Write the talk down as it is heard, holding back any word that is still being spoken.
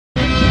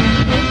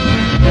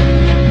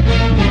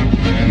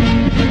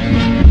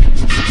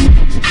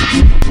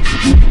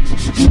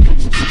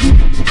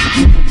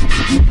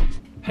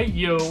Hey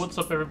yo, what's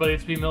up everybody?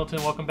 It's B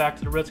Milton. Welcome back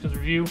to the Redskins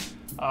review.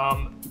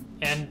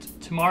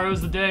 And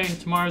tomorrow's the day.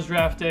 Tomorrow's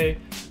draft day.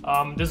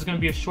 This is going to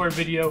be a short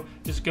video,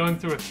 just going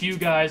through a few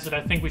guys that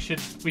I think we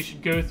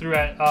should go through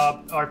at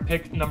our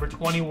pick number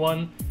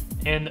 21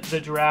 in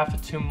the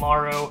draft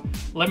tomorrow.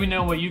 Let me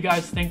know what you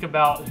guys think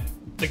about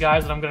the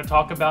guys that I'm going to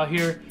talk about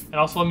here, and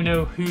also let me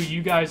know who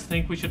you guys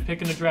think we should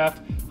pick in the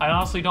draft. I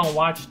honestly don't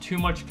watch too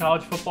much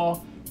college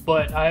football,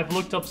 but I have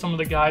looked up some of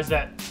the guys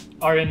that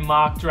are in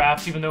mock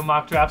drafts, even though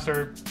mock drafts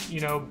are,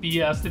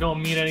 BS. They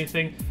don't mean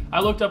anything. I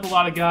looked up a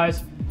lot of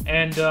guys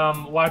and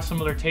watched some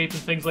of their tape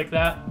and things like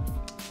that.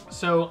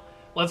 So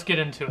let's get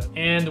into it.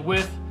 And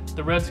with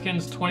the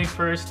Redskins'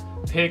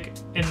 21st pick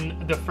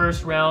in the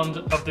first round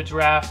of the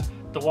draft,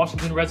 the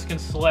Washington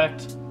Redskins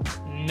select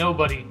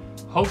nobody.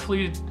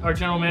 Hopefully our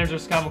general manager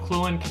Scott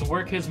McCloughan can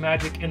work his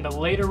magic in the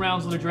later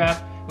rounds of the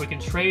draft. We can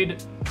trade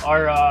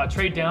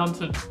down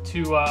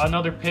to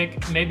another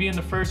pick, maybe in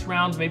the first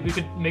round. Maybe we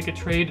could make a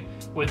trade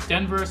with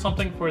Denver or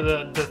something for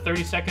the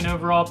 32nd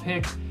overall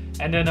pick,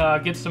 and then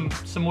get some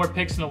more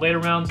picks in the later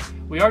rounds.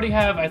 We already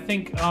have, I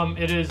think,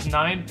 it is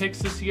 9 picks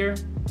this year.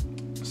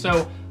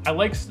 So I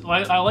like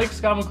Scott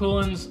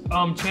McCloughan's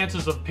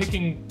chances of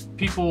picking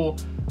people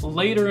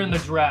later in the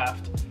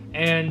draft.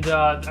 And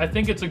I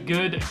think it's a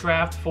good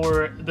draft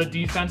for the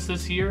defense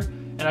this year.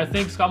 And I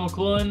think Scott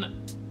McCloughan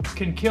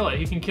can kill it.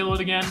 He can kill it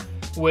again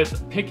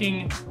with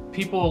picking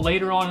people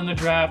later on in the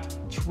draft.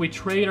 We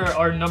trade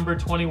our number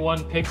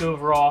 21 pick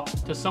overall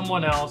to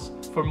someone else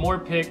for more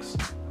picks.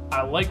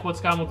 I like what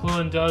Scott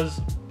McCloughan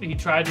does. He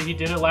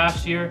did it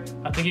last year.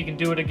 I think he can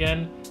do it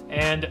again.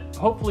 And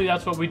hopefully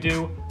that's what we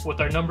do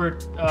with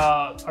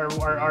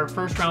our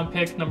first round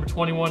pick, number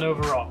 21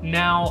 overall.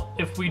 Now,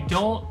 if we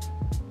don't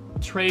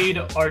trade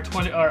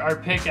our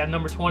pick at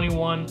number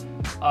 21,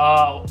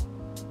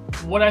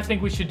 what I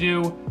think we should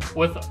do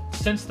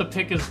since the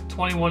pick is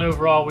 21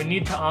 overall, we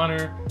need to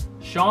honor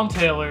Sean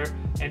Taylor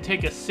and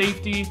take a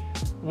safety,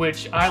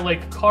 which I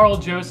like Carl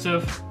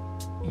Joseph.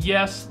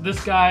 Yes,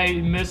 this guy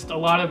missed a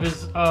lot of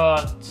his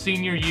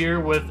senior year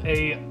with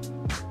a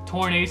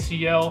torn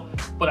ACL,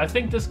 but I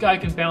think this guy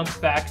can bounce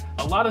back.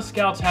 A lot of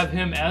scouts have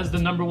him as the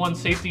number 1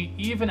 safety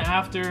even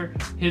after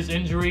his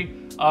injury.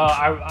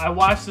 I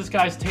watched this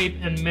guy's tape,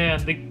 and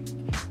man,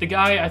 the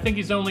guy, I think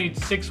he's only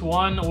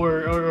 6'1",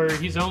 or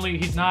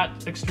he's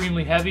not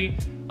extremely heavy,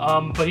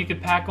 but he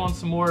could pack on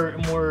some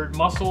more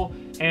muscle.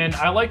 And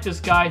I like this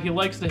guy. He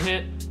likes to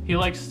hit.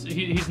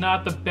 He's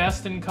not the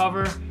best in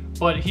cover,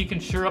 but he can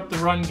sure up the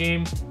run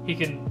game. He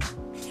can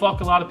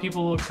fuck a lot of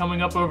people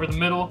coming up over the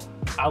middle.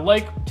 I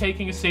like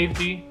taking a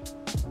safety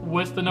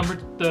with the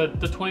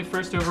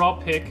 21st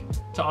overall pick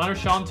to honor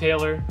Sean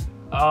Taylor.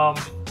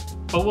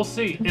 But we'll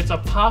see. It's a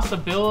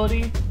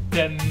possibility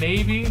that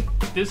maybe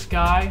this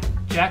guy,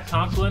 Jack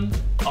Conklin,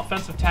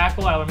 offensive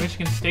tackle out of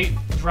Michigan State,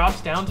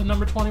 drops down to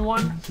number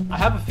 21. I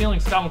have a feeling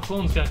Scott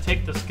McCloughan's going to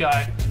take this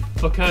guy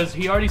because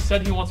he already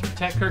said he wants to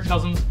protect Kirk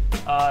Cousins.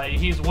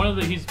 He's one of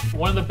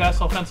the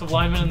best offensive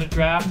linemen in the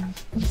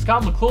draft.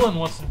 Scott McCloughan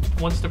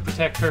wants to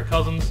protect Kirk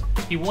Cousins.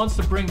 He wants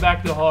to bring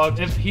back the Hogs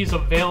if he's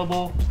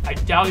available. I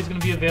doubt he's going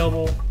to be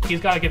available.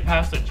 He's got to get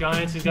past the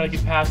Giants. He's got to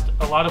get past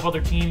a lot of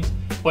other teams.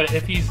 But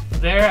if he's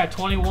there at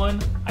 21,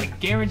 I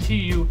guarantee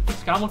you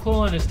Scott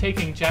McCloughan is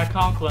taking Jack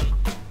Conklin,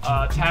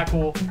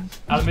 tackle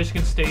out of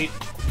Michigan State,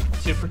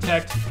 to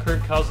protect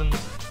Kirk Cousins.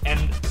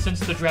 And since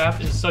the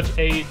draft is such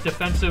a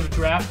defensive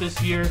draft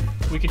this year,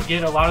 we could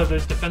get a lot of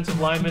those defensive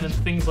linemen and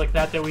things like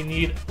that we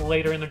need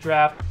later in the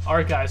draft.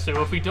 Alright guys,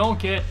 so if we don't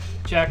get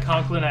Jack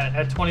Conklin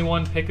at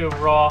 21 pick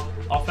overall,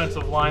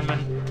 offensive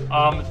lineman,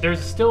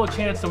 there's still a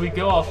chance that we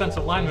go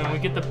offensive lineman and we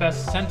get the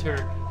best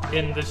center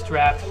in this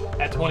draft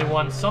at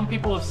 21. Some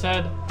people have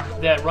said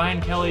that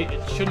Ryan Kelly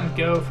shouldn't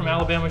go from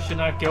Alabama, should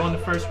not go in the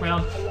first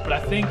round, but I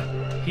think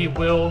he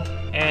will.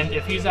 And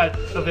if he's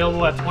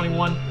available at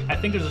 21, I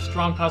think there's a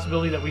strong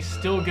possibility that we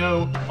still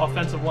go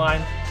offensive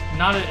line.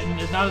 Not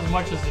as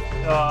much as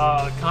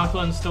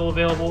Conklin's still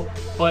available,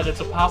 but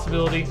it's a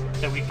possibility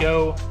that we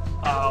go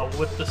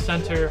with the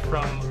center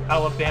from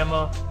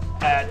Alabama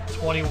at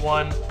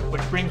 21,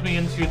 which brings me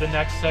into the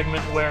next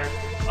segment where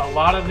a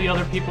lot of the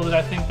other people that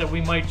I think that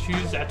we might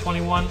choose at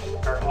 21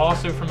 are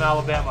also from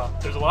Alabama.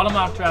 There's a lot of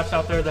mock drafts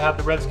out there that have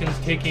the Redskins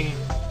taking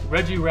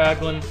Reggie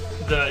Ragland,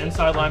 the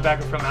inside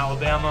linebacker from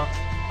Alabama,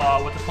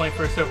 with the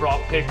 21st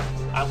overall pick.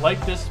 I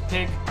like this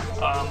pick.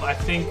 I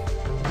think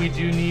we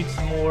do need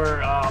some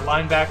more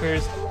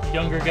linebackers,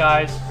 younger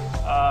guys,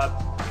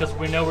 because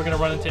we know we're going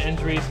to run into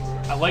injuries.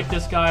 I like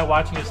this guy.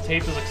 Watching his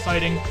tape is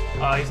exciting.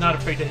 He's not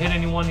afraid to hit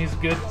anyone. He's a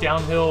good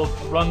downhill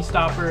run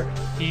stopper.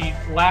 He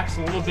lacks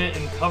a little bit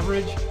in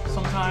coverage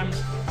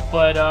sometimes,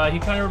 but he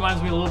kind of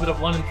reminds me a little bit of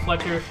London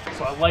Fletcher,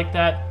 so I like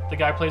that. The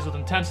guy plays with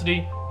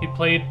intensity. He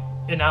played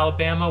in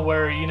Alabama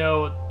where,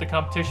 the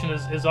competition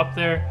is up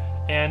there,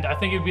 and I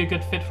think it would be a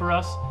good fit for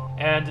us.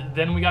 And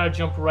then we got to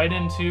jump right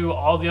into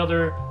all the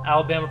other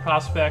Alabama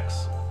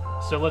prospects,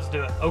 so let's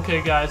do it.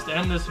 Okay guys, to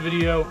end this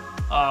video,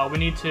 we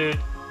need to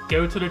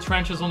go to the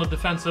trenches on the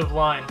defensive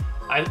line.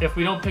 If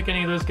we don't pick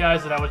any of those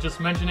guys that I was just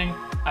mentioning,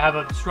 I have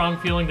a strong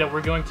feeling that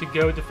we're going to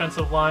go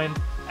defensive line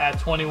at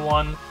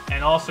 21,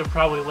 and also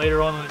probably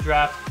later on in the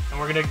draft, and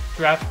we're going to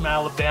draft from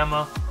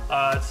Alabama.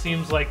 It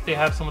seems like they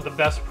have some of the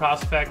best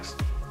prospects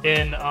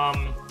in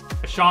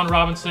Sean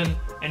Robinson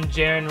and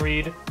Jarran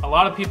Reed. A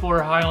lot of people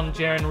are high on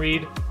Jarran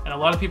Reed, and a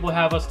lot of people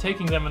have us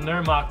taking them in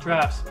their mock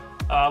drafts.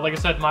 Like I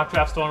said, mock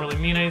drafts don't really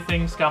mean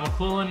anything. Scott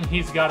McCloughan,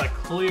 he's got a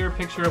clear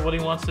picture of what he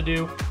wants to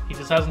do. He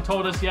just hasn't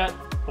told us yet,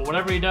 but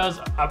whatever he does,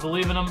 I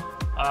believe in him.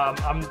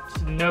 I'm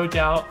no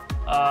doubt.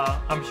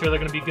 I'm sure they're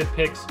going to be good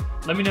picks.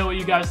 Let me know what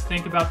you guys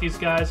think about these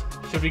guys.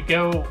 Should we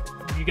go?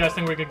 You guys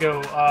think we're going to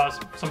go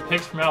some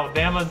picks from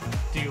Alabama?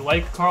 Do you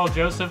like Carl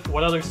Joseph?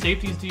 What other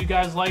safeties do you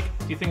guys like?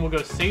 Do you think we'll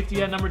go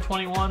safety at number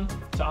 21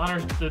 to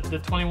honor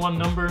the 21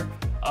 number?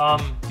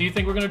 Do you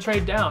think we're going to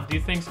trade down? Do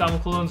you think Scott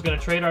McCloughan's going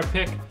to trade our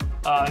pick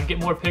and get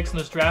more picks in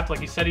this draft like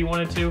he said he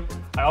wanted to?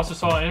 I also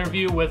saw an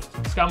interview with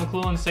Scott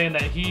McCloughan saying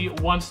that he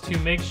wants to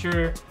make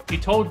sure, he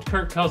told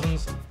Kirk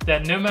Cousins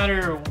that no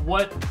matter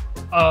what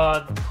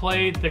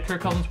play that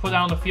Kirk Cousins put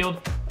out on the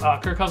field,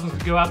 Kirk Cousins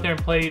could go out there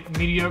and play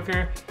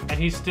mediocre, and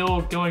he's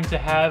still going to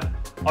have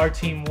our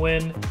team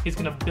win. He's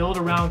going to build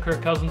around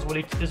Kirk Cousins, what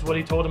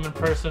he told him in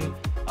person,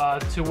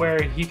 to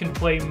where he can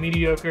play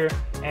mediocre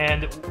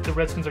and the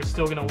Redskins are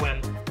still going to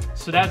win.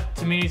 So that,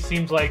 to me,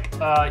 seems like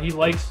he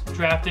likes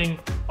drafting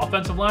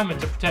offensive linemen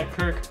to protect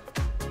Kirk.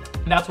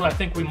 And that's what I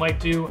think we might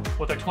do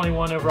with our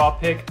 21 overall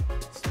pick,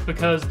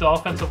 because the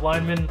offensive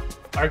linemen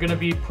are going to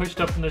be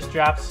pushed up in this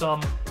draft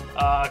some,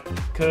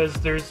 because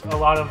there's a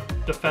lot of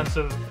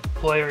defensive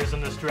players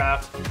in this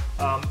draft.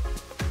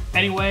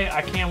 Anyway,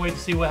 I can't wait to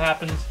see what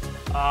happens.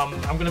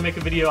 I'm going to make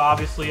a video,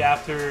 obviously,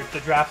 after the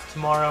draft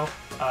tomorrow.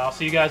 I'll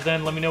see you guys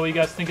then. Let me know what you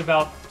guys think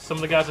about some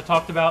of the guys I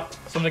talked about.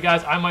 Some of the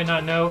guys I might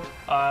not know.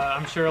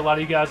 I'm sure a lot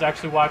of you guys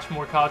actually watch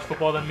more college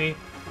football than me.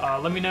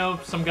 Let me know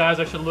some guys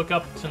I should look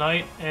up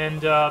tonight,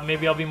 and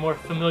maybe I'll be more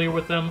familiar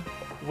with them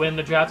when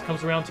the draft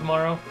comes around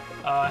tomorrow.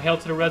 Hail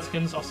to the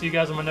Redskins. I'll see you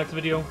guys in my next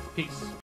video. Peace.